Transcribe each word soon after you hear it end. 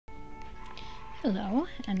Hello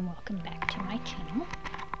and welcome back to my channel.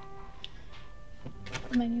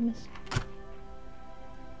 My name is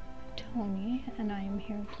Tony and I am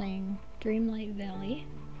here playing Dreamlight Valley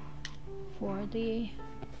for the...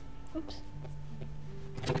 Oops.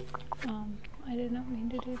 I did not mean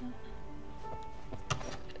to do that.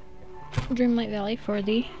 Dreamlight Valley for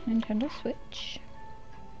the Nintendo Switch.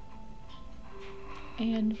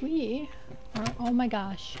 And we are... Oh my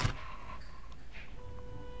gosh.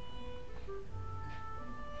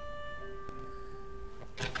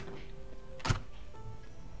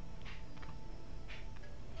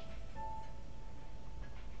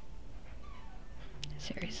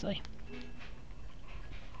 Seriously.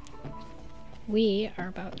 We are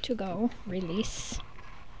about to go release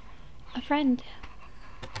a friend.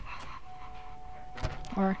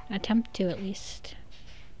 Or attempt to, at least.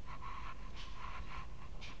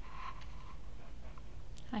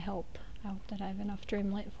 I hope that I have enough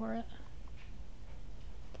Dreamlight for it.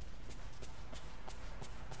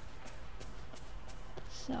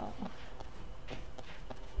 So,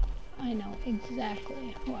 I know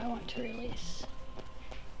exactly who I want to release.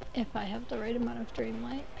 If I have the right amount of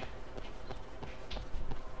Dreamlight.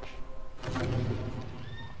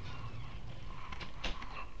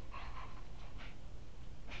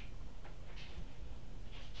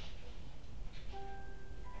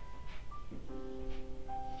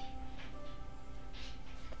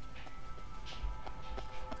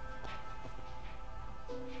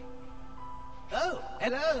 Oh,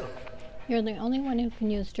 hello! You're the only one who can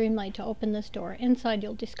use Dreamlight to open this door. Inside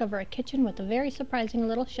you'll discover a kitchen with a very surprising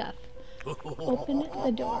little chef. Open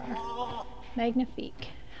the door. Magnifique.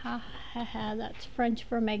 Ha ha ha, that's French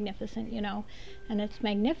for magnificent, you know. And it's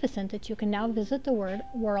magnificent that you can now visit the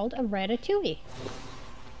world of Ratatouille.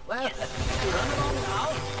 Well, yes. Run along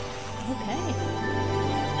now. Okay.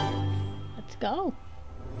 Let's go.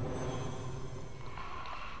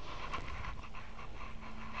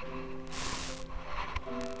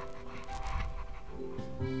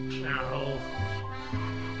 No.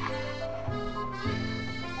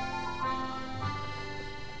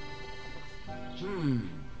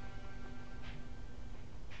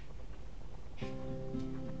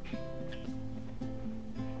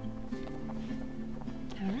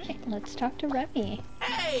 Alright, let's talk to Remy.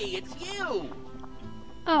 Hey, it's you!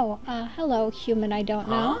 Oh, hello, human I don't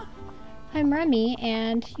know. Huh? I'm Remy,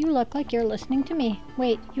 and you look like you're listening to me.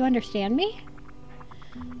 Wait, you understand me?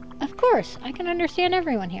 Of course, I can understand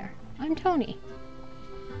everyone here. I'm Tony.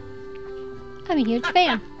 I'm a huge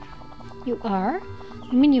fan. You are?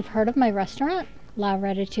 You mean you've heard of my restaurant? La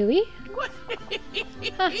Ratatouille?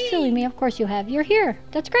 Ha, silly me, of course you have. You're here.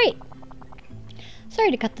 That's great.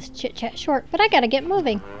 Sorry to cut this chit-chat short, but I gotta get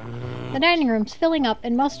moving. The dining room's filling up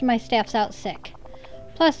and most of my staff's out sick.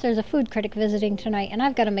 Plus, there's a food critic visiting tonight and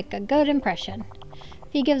I've gotta make a good impression.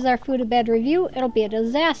 If he gives our food a bad review, it'll be a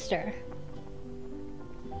disaster.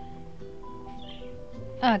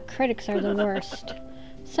 Critics are the worst.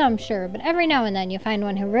 Some, sure, but every now and then you find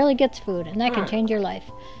one who really gets food, and that can change your life.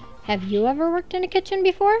 Have you ever worked in a kitchen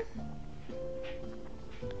before?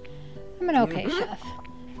 I'm an okay chef.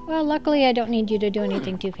 Well, luckily I don't need you to do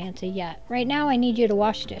anything too fancy yet. Right now I need you to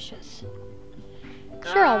wash dishes.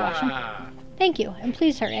 Sure, I'll wash them. Thank you, and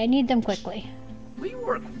please hurry, I need them quickly. We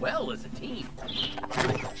work well as a team.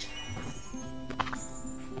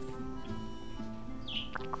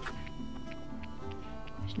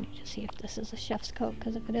 Just need to see if this is a chef's coat,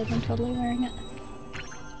 because if it is, I'm totally wearing it.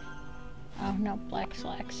 Oh, no, black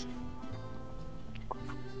slacks.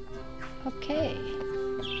 Okay.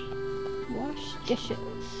 Wash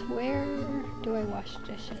dishes. Where do I wash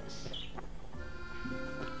dishes?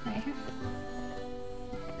 Right here.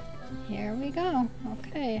 Here we go.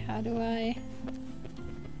 Okay, how do I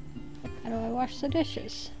wash the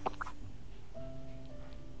dishes?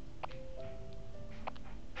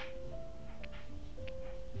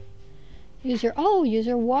 Use your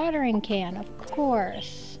watering can, of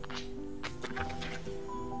course.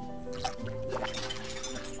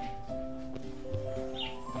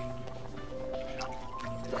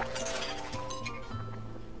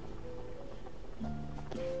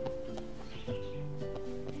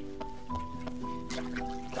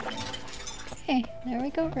 Okay, there we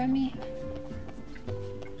go, Remy.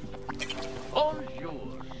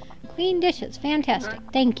 Bonjour. Clean dishes, fantastic,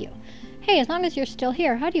 thank you. Hey, as long as you're still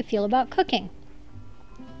here, how do you feel about cooking?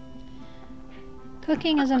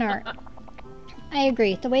 Cooking is an art. I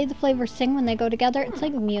agree. The way the flavors sing when they go together, it's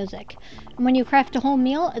like music. And when you craft a whole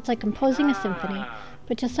meal, it's like composing a symphony.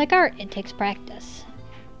 But just like art, it takes practice.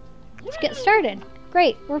 Let's get started.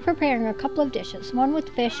 Great, we're preparing a couple of dishes, one with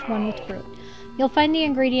fish, one with fruit. You'll find the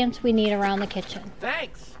ingredients we need around the kitchen.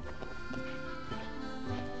 Thanks.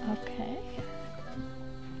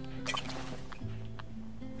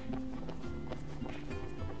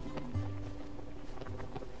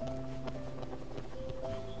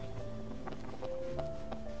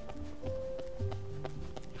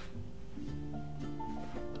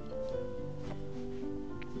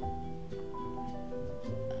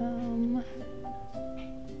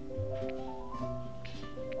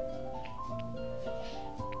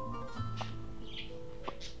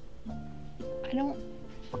 I don't...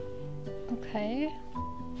 Okay.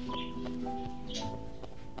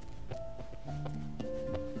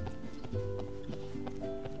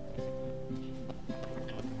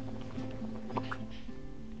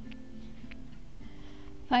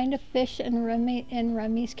 Find a fish in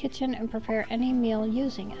Remy's kitchen and prepare any meal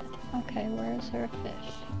using it. Okay, where is there a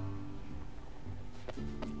fish?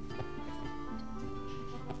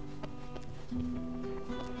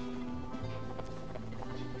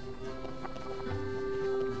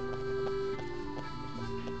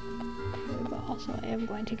 Okay, but also I am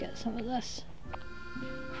going to get some of this.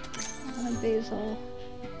 Basil.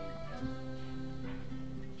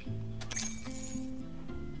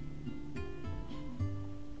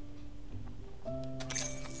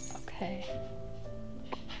 Okay.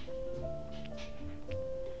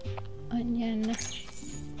 Onion.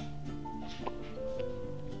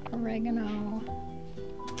 Oregano.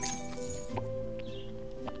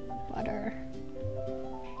 Butter.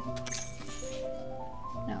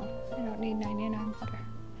 No, I don't need 99 butter.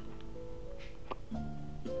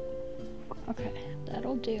 Okay,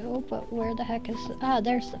 that'll do, but where the heck is... Ah,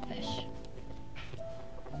 there's the fish.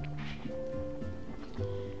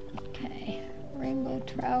 Okay, rainbow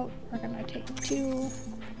trout, we're gonna take 2.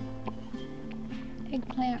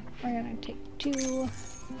 Eggplant, we're gonna take 2.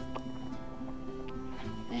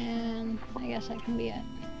 And I guess that can be it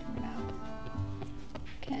for now.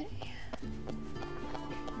 Okay.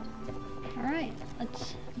 Alright,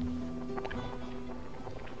 let's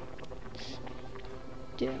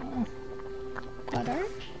do butter,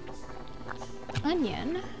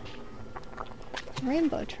 onion,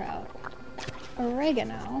 rainbow trout,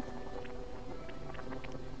 oregano,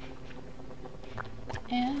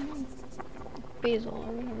 and basil,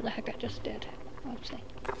 or whatever the heck I just did. Oopsie.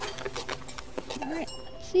 Alright,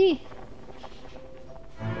 let's see.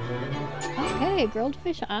 Okay, grilled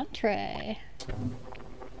fish entree.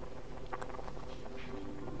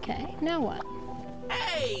 Okay, now what?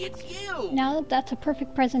 Hey, it's you! Now that that's a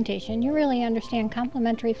perfect presentation, you really understand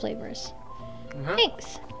complementary flavors.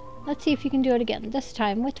 Thanks. Let's see if you can do it again, this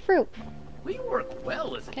time with fruit. We work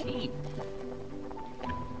well as a team.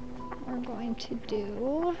 We're going to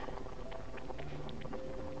do...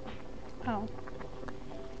 Oh.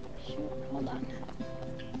 Shoot, hold on.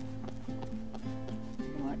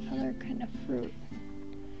 What other kind of fruit?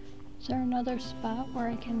 Is there another spot where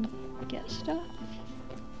I can get stuff?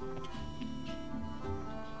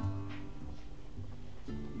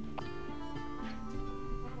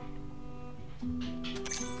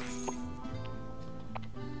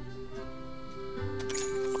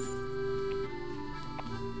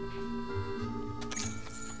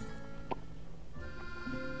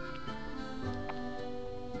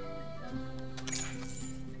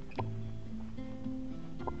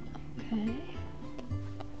 Okay.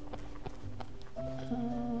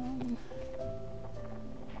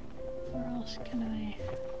 Where else can I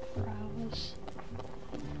browse?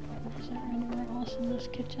 Is there anywhere else in this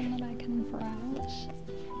kitchen that I can browse?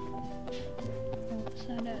 Or is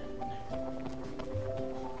that it?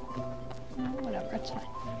 No, whatever, it's fine.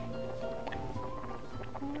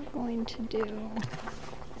 We're going to do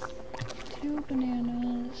 2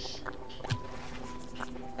 bananas,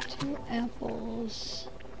 2 apples,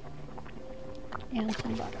 and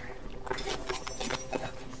some butter.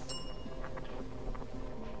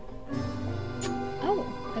 Oh,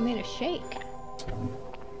 I made a shake.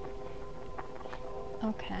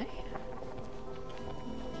 Okay.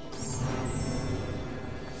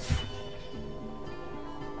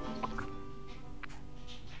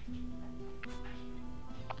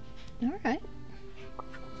 Alright.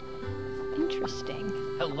 Interesting.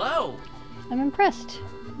 Hello! I'm impressed.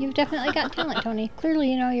 You've definitely got talent, Tony.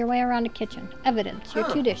 Clearly you know your way around a kitchen. Evidence,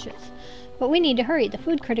 your 2 dishes. But we need to hurry. The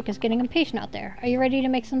food critic is getting impatient out there. Are you ready to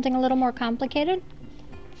make something a little more complicated?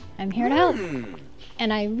 I'm here to help.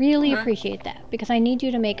 And I really appreciate that, because I need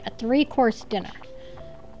you to make a 3-course dinner.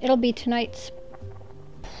 It'll be tonight's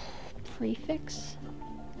prefix.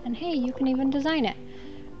 And hey, you can even design it.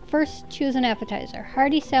 First, choose an appetizer.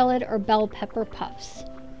 Hearty salad or bell pepper puffs.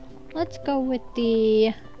 Let's go with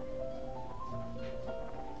the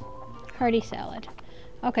hearty salad.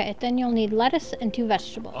 Okay, then you'll need lettuce and 2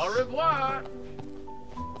 vegetables. Au revoir!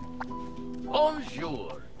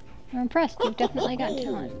 Bonjour! I'm impressed. You've definitely got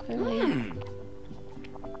talent, clearly.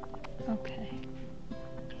 Okay.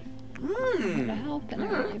 I'm here to help, and I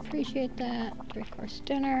really appreciate that. 3-course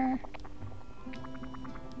dinner.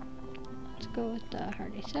 Let's go with the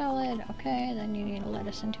hearty salad. Okay, then you need a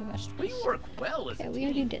lettuce and 2 vegetables. We work well as a Okay, team. we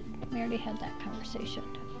already did. We already had that conversation.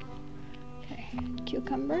 Okay,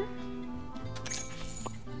 cucumber.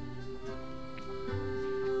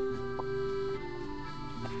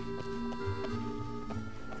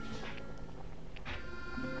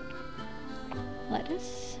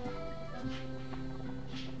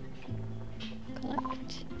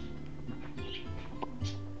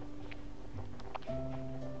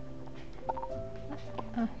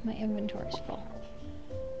 My inventory's full.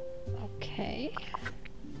 Okay.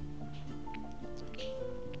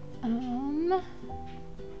 And drop.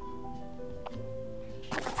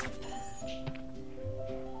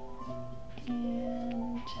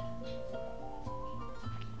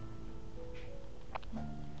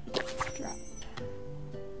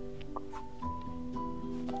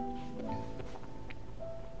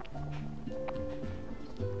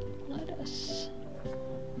 Lettuce.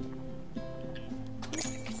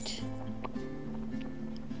 Collect.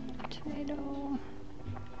 Tomato.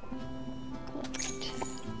 Collect.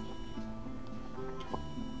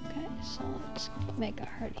 Okay, so let's make a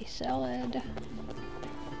hearty salad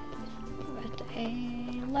with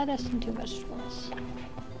a lettuce and 2 vegetables.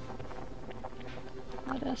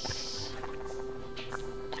 Lettuce,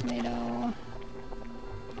 tomato,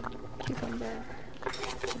 cucumber.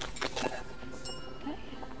 Okay.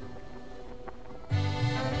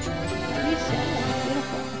 Hearty salad,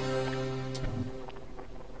 beautiful.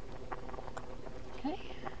 Okay.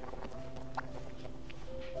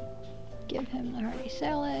 Give him the hearty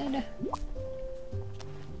salad.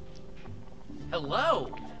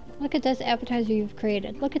 Hello. Look at this appetizer you've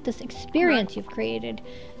created. Look at this experience you've created.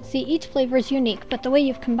 See, each flavor is unique, but the way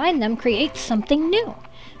you've combined them creates something new.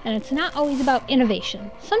 And it's not always about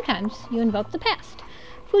innovation. Sometimes you invoke the past.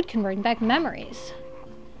 Food can bring back memories.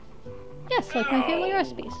 Yes, like my family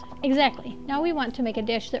recipes. Exactly. Now we want to make a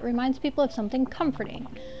dish that reminds people of something comforting.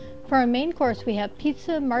 For our main course, we have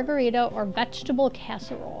pizza, margarita, or vegetable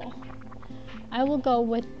casserole. I will go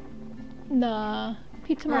with the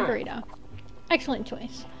pizza margarita. Excellent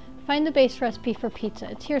choice. Find the base recipe for pizza.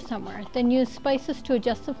 It's here somewhere. Then use spices to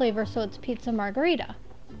adjust the flavor so it's pizza margarita.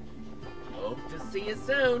 Hope to see you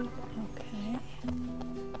soon. Okay.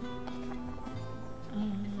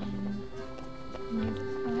 Need to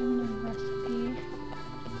find the recipe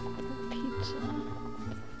for pizza.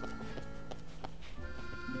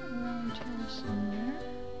 Around here somewhere.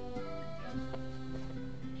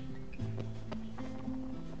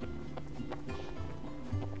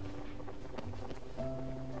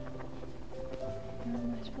 Where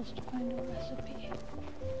am I supposed to find a recipe?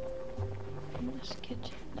 In this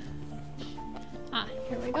kitchen. Ah,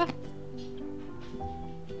 here we go.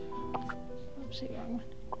 Oopsie, wrong one.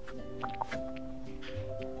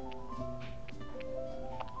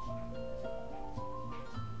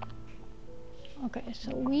 Okay,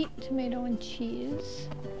 so wheat, tomato, and cheese.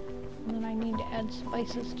 And then I need to add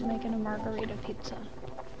spices to make it a margarita pizza.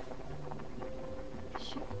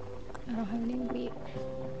 Shoot, I don't have any wheat.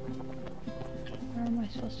 Where am I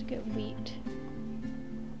supposed to get wheat?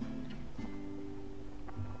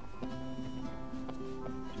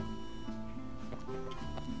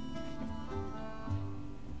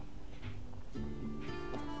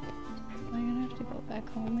 Am I gonna have to go back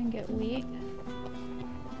home and get wheat?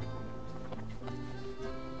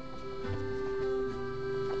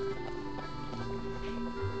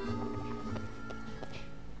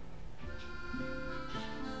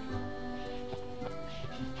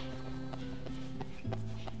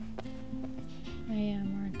 I am,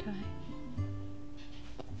 aren't I?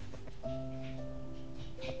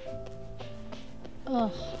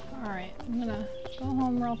 Ugh, alright, I'm gonna go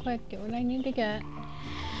home real quick, get what I need to get.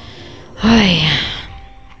 Hi.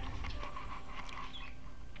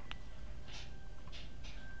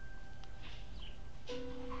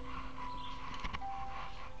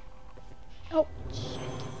 Oh, shit.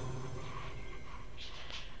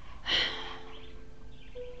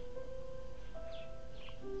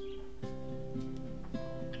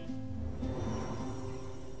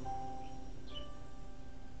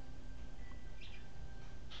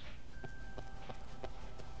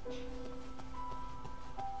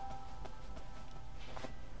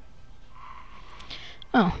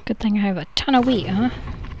 Oh, good thing I have a ton of wheat, huh?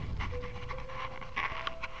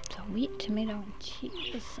 So wheat, tomato, and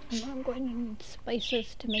cheese. And I'm going to need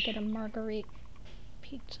spices to make it a margarita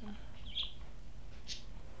pizza.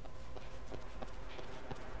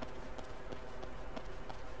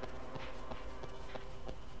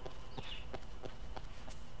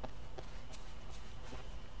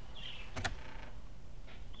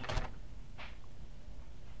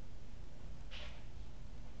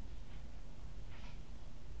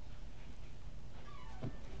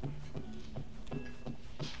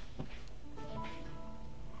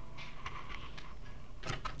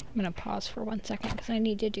 I'm gonna pause for 1 second because I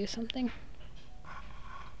need to do something.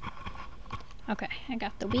 Okay, I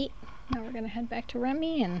got the wheat. Now we're gonna head back to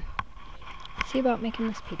Remy and see about making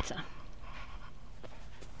this pizza.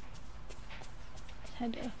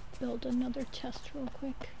 Had to build another chest real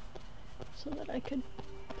quick so that I could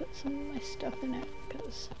put some of my stuff in it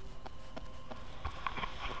because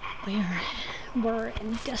We're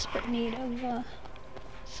in desperate need of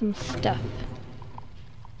some stuff.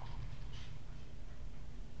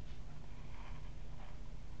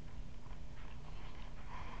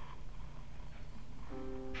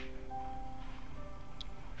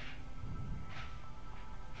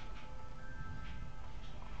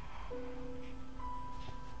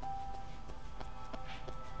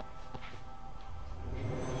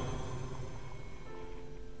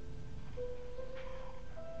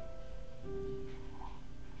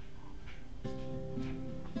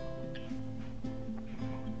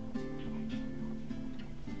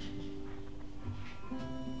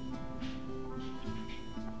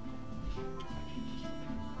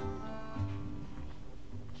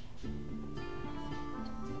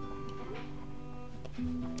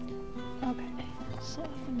 Okay, so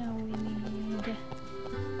now we need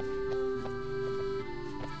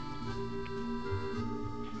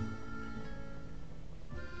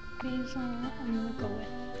basil. I'm gonna go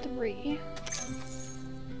with 3.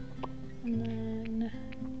 And then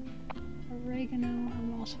oregano,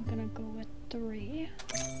 I'm also gonna go with 3.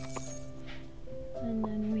 And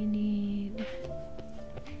then we need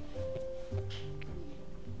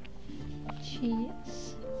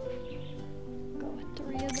cheese. Go with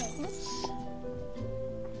 3 of those.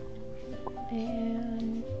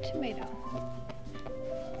 And tomato.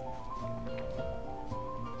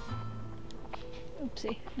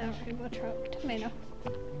 Oopsie, not rainbow trout. Tomato.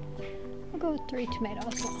 We'll go with 3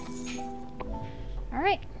 tomatoes as well.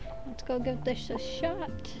 Alright, let's go give this a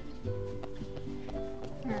shot.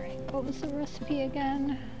 Alright, what was the recipe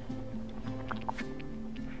again?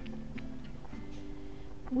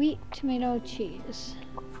 Wheat, tomato, cheese.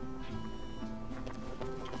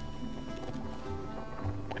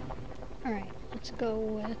 Alright, let's go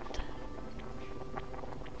with...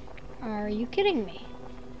 Are you kidding me?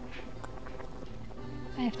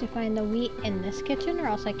 I have to find the wheat in this kitchen or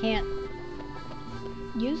else I can't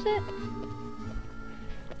use it?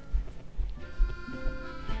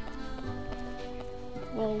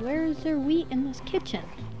 Well, where is there wheat in this kitchen?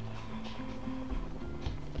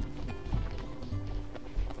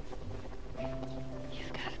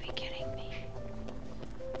 You've got to be kidding me.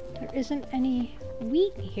 There isn't any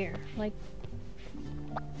wheat here. Like...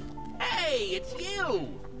 Hey, it's you!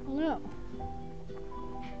 Hello.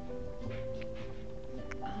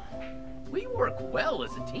 We work well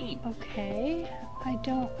as a team. Okay, I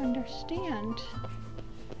don't understand.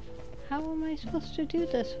 How am I supposed to do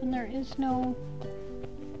this when there is no...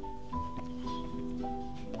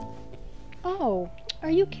 Oh, are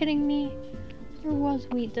you kidding me? There was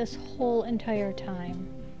wheat this whole entire time.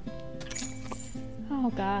 Oh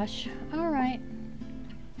gosh, alright.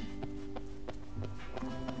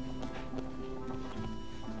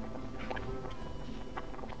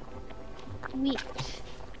 Wheat.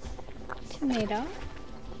 Tomato,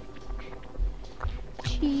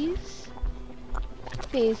 cheese,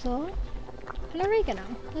 basil, and oregano.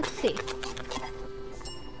 Let's see.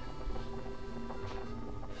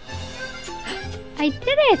 I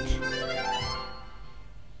did it!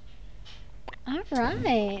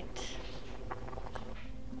 Alright.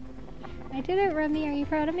 I did it, Remy. Are you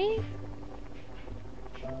proud of me?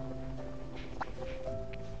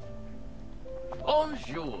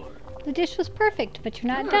 Bonjour. The dish was perfect, but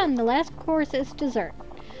you're not done. The last course is dessert.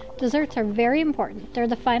 Desserts are very important. They're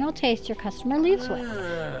the final taste your customer leaves with.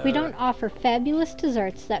 We don't offer fabulous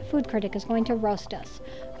desserts. That food critic is going to roast us.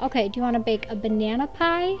 Okay, do you want to bake a banana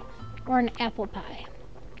pie or an apple pie?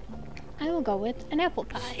 I will go with an apple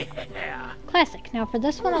pie. Yeah. Classic. Now for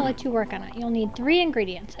this one, I'll let you work on it. You'll need 3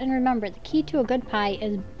 ingredients. And remember, the key to a good pie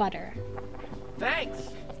is butter. Thanks.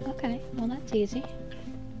 Okay, well that's easy.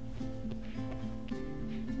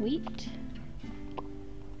 Wheat.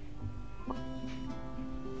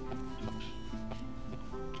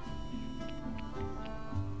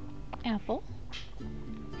 Apple.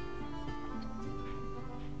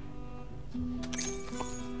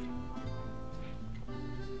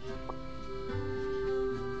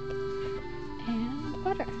 And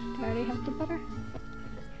butter. Do I already have the butter?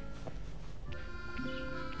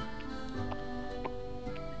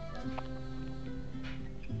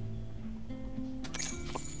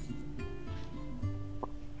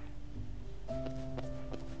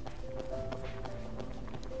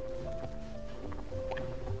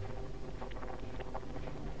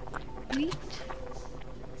 Wheat,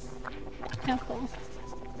 apple,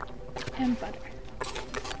 and butter.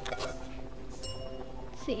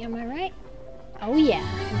 Let's see, am I right? Oh yeah,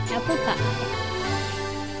 an apple pie.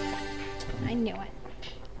 I knew it.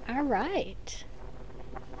 Alright.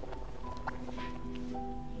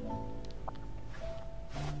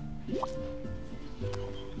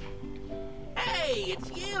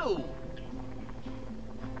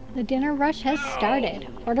 The dinner rush has started.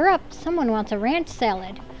 Order up. Someone wants a ranch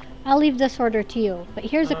salad. I'll leave this order to you, but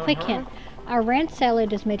here's a quick hint. Our ranch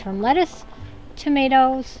salad is made from lettuce,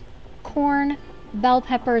 tomatoes, corn, bell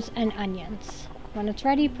peppers, and onions. When it's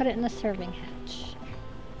ready, put it in the serving hatch.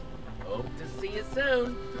 Hope to see you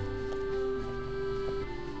soon.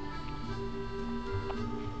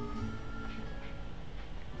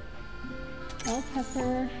 Bell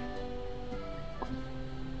pepper.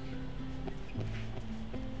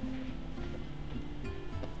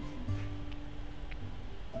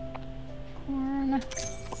 Corn.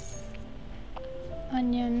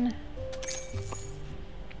 Onion.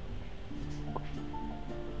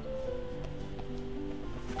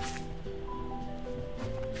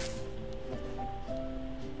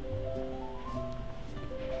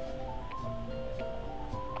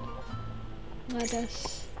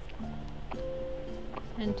 Lettuce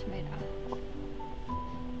and tomato.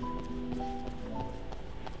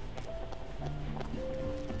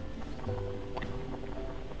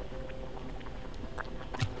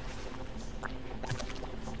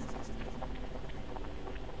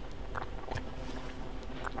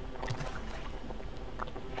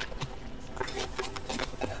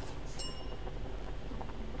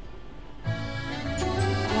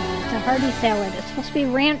 Oh, it's a hearty salad. It's supposed to be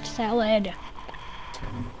ranch salad.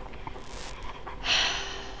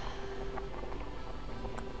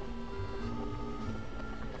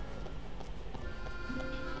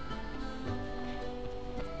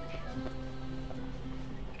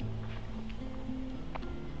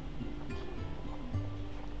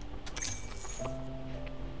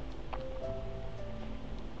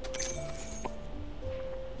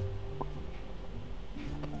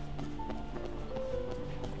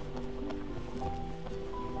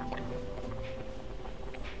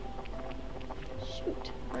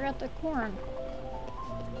 Shoot, forgot the corn.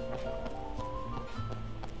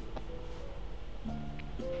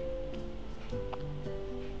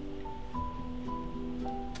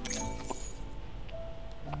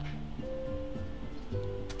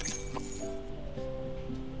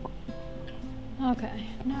 Okay,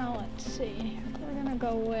 now let's see. We're gonna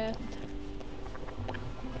go with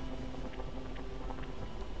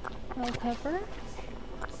bell pepper,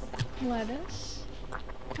 lettuce,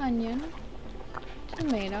 onion,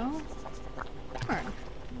 tomato, corn.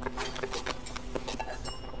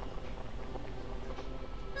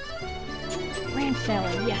 Ranch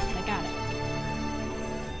salad, yes, I got it.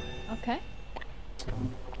 Okay.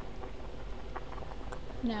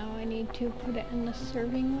 Now I need to put it in the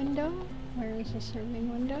serving window. Where is the serving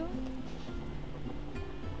window?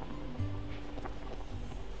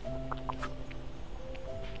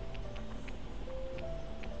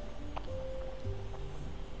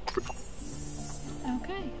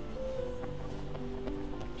 Okay.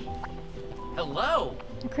 Hello.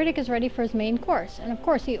 The critic is ready for his main course, and of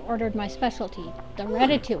course he ordered my specialty, the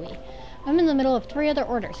ratatouille. I'm in the middle of 3 other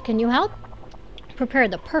orders. Can you help? Prepare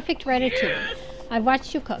the perfect ratatouille. Yes. I've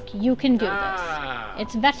watched you cook. You can do this.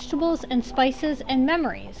 It's vegetables and spices and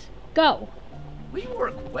memories. Go. We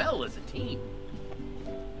work well as a team.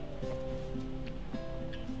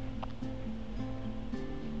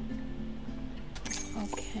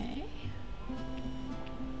 Okay.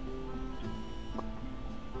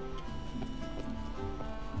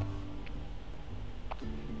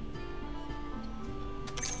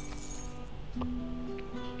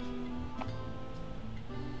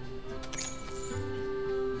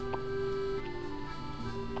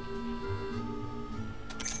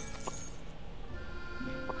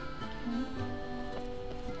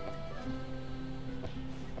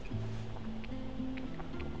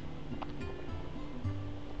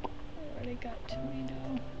 Already got tomato.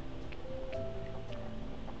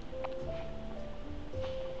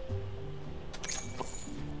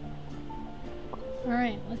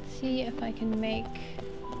 Alright, let's see if I can make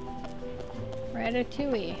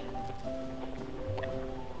ratatouille.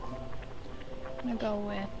 I'm gonna go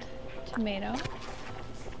with tomato,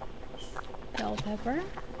 bell pepper,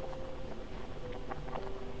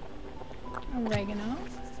 oregano,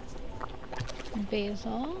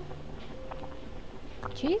 basil,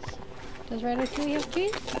 cheese. Does ratatouille have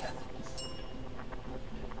cheese?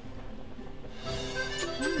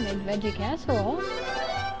 Made veggie casserole.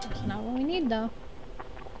 That's not what we need though.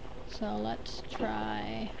 So let's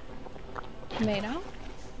try tomato,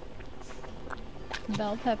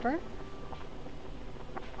 bell pepper,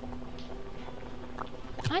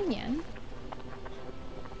 onion,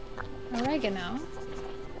 oregano,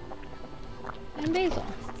 and basil.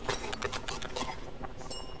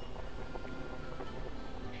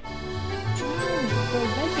 Good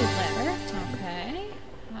veggie platter. Okay.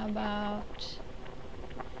 How about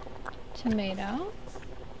tomato,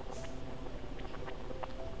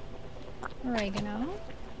 oregano,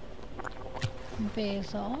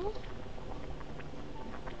 basil,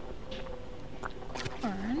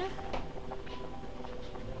 corn,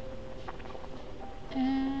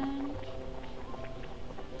 and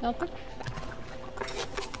bell pepper.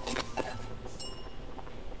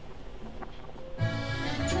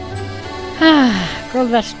 Grilled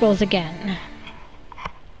vegetables again.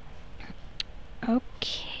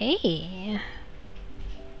 Okay.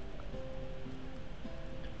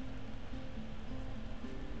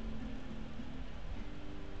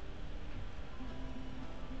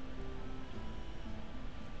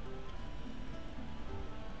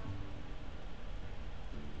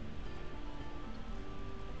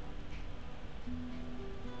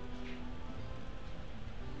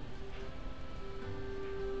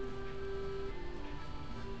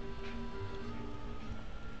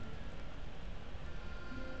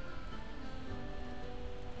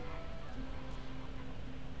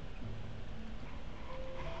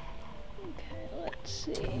 Let's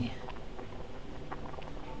see.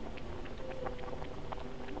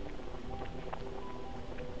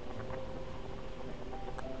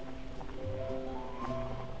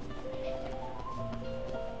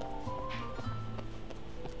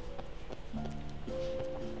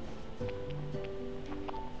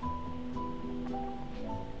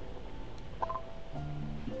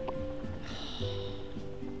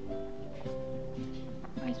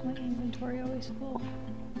 Why is my inventory always full?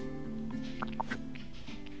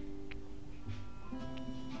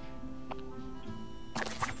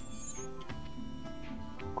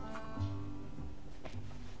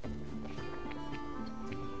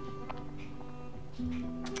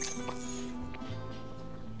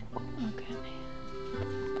 Okay.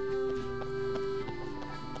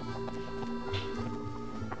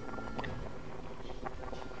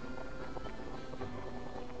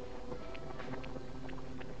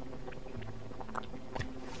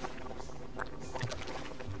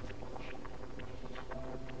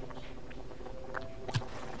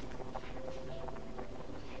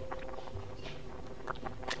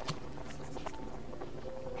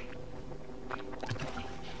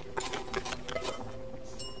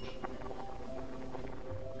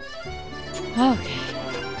 Okay,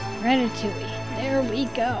 Ratatouille. There we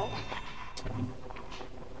go.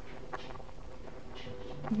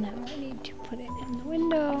 Now I need to put it in the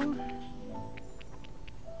window.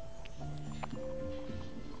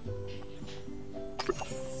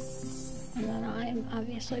 And then I'm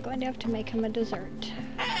obviously going to have to make him a dessert.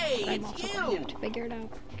 Hey, I'm also it's going to you! have to figure it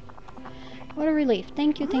out. What a relief.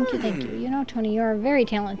 Thank you, thank you, thank you. You know, Tony, you're a very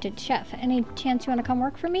talented chef. Any chance you want to come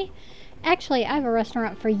work for me? Actually, I have a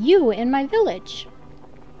restaurant for you in my village.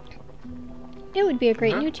 It would be a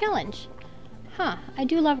great new challenge. Huh, I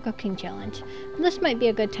do love a cooking challenge. This might be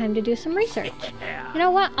a good time to do some research. You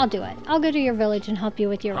know what? I'll do it. I'll go to your village and help you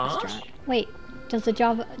with your restaurant. Wait, does the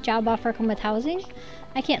job offer come with housing?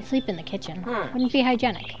 I can't sleep in the kitchen. Wouldn't be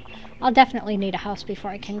hygienic. I'll definitely need a house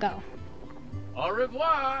before I can go. Au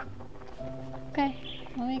revoir! Okay,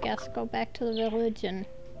 well, I guess go back to the village and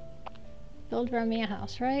build Remy a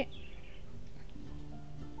house, right?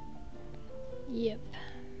 Yep.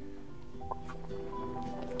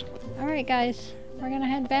 Alright guys, we're gonna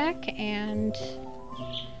head back and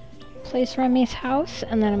place Remy's house,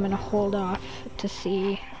 and then I'm gonna hold off to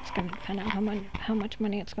see. It's gonna depend on how much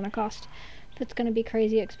money it's gonna cost. If it's gonna be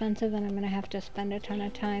crazy expensive, then I'm gonna have to spend a ton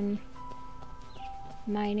of time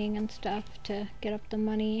mining and stuff to get up the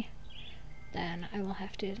money. Then I will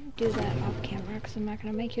have to do that off camera, because I'm not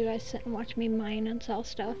gonna make you guys sit and watch me mine and sell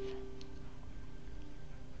stuff.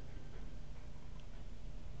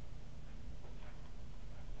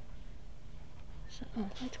 So,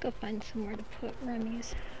 let's go find somewhere to put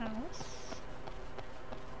Remy's house.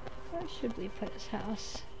 Where should we put his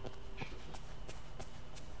house?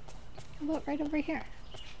 How about right over here?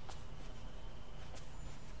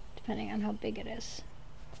 Depending on how big it is.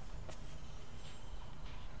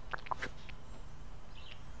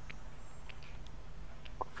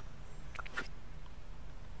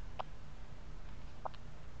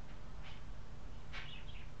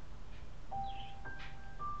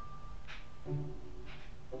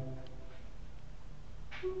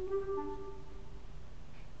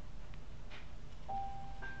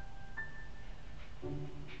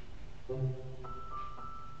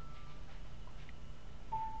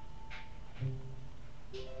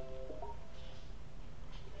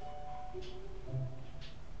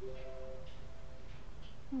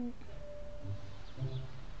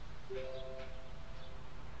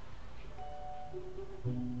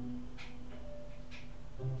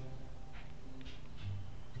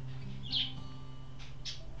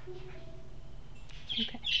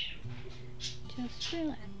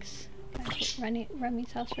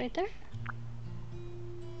 Remy's house right there?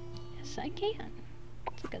 Yes, I can.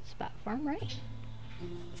 It's a good spot for him, right?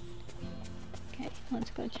 Okay,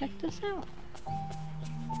 let's go check this out.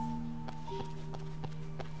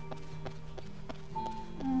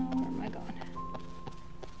 Where am I going?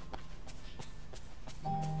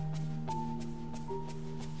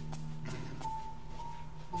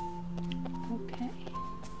 Okay.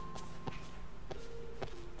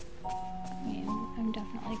 I mean, I'm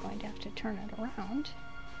definitely going to have to turn it around.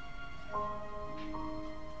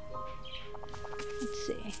 Let's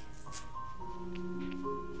see.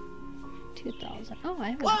 2,000. Oh,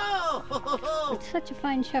 I have Whoa! With such a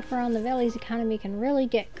fine chef around, the valley's economy can really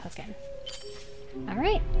get cooking.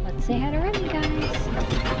 Alright, let's say hi to Remy, guys.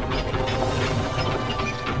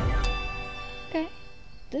 Okay.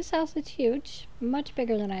 This house is huge. Much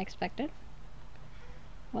bigger than I expected.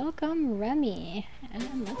 Welcome, Remy.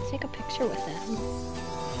 And let's take a picture with him.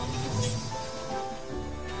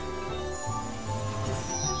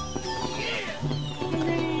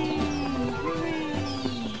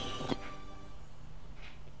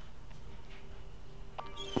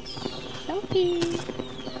 Selfie!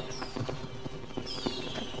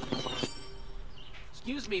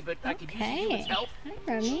 Excuse me, but I could use a human's Okay. help. Hi,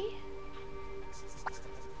 Remy.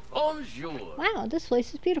 Bonjour. Wow, this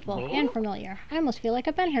place is beautiful and familiar. I almost feel like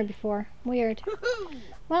I've been here before. Weird.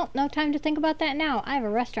 Well, no time to think about that now. I have a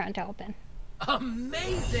restaurant to open.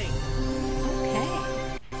 Amazing.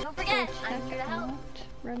 Okay. Don't forget, Go I'm here to check help. out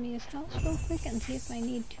Remy's house real quick and see if I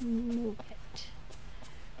need to move it.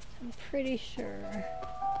 I'm pretty sure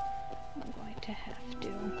I'm going to have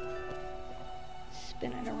to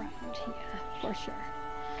spin it around. Yeah, for sure.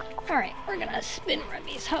 Alright, we're gonna spin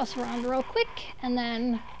Remy's house around real quick, and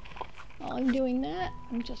then while I'm doing that,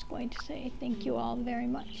 I'm just going to say thank you all very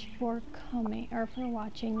much for coming, or for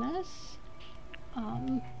watching this.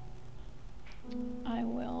 I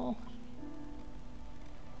will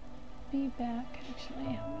be back.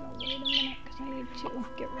 Actually, I'm gonna wait a minute because I need to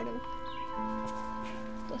get rid of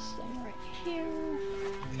this thing right here.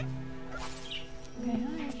 Okay,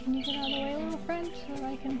 hi, can you get out of the way, little friend, so that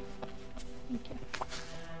I can... Thank you.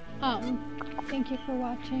 Thank you for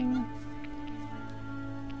watching.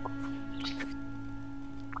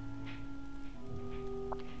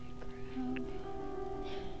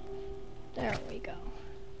 There we go.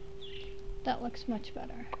 That looks much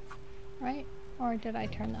better, right? Or did I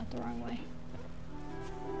turn that the wrong way?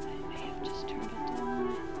 I may have just turned it the wrong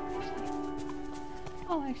way.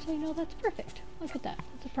 Oh, actually, no, that's perfect. Look at that.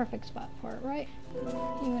 It's a perfect spot for it, right?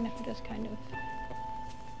 Even if it is kind of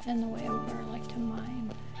in the way of where I like to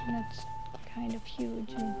mine. And it's kind of huge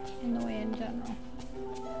and in the way in general.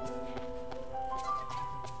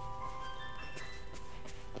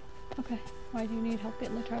 Okay. Why do you need help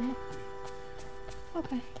getting the treadmill?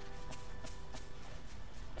 Okay.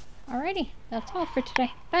 Alrighty. That's all for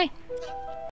today. Bye.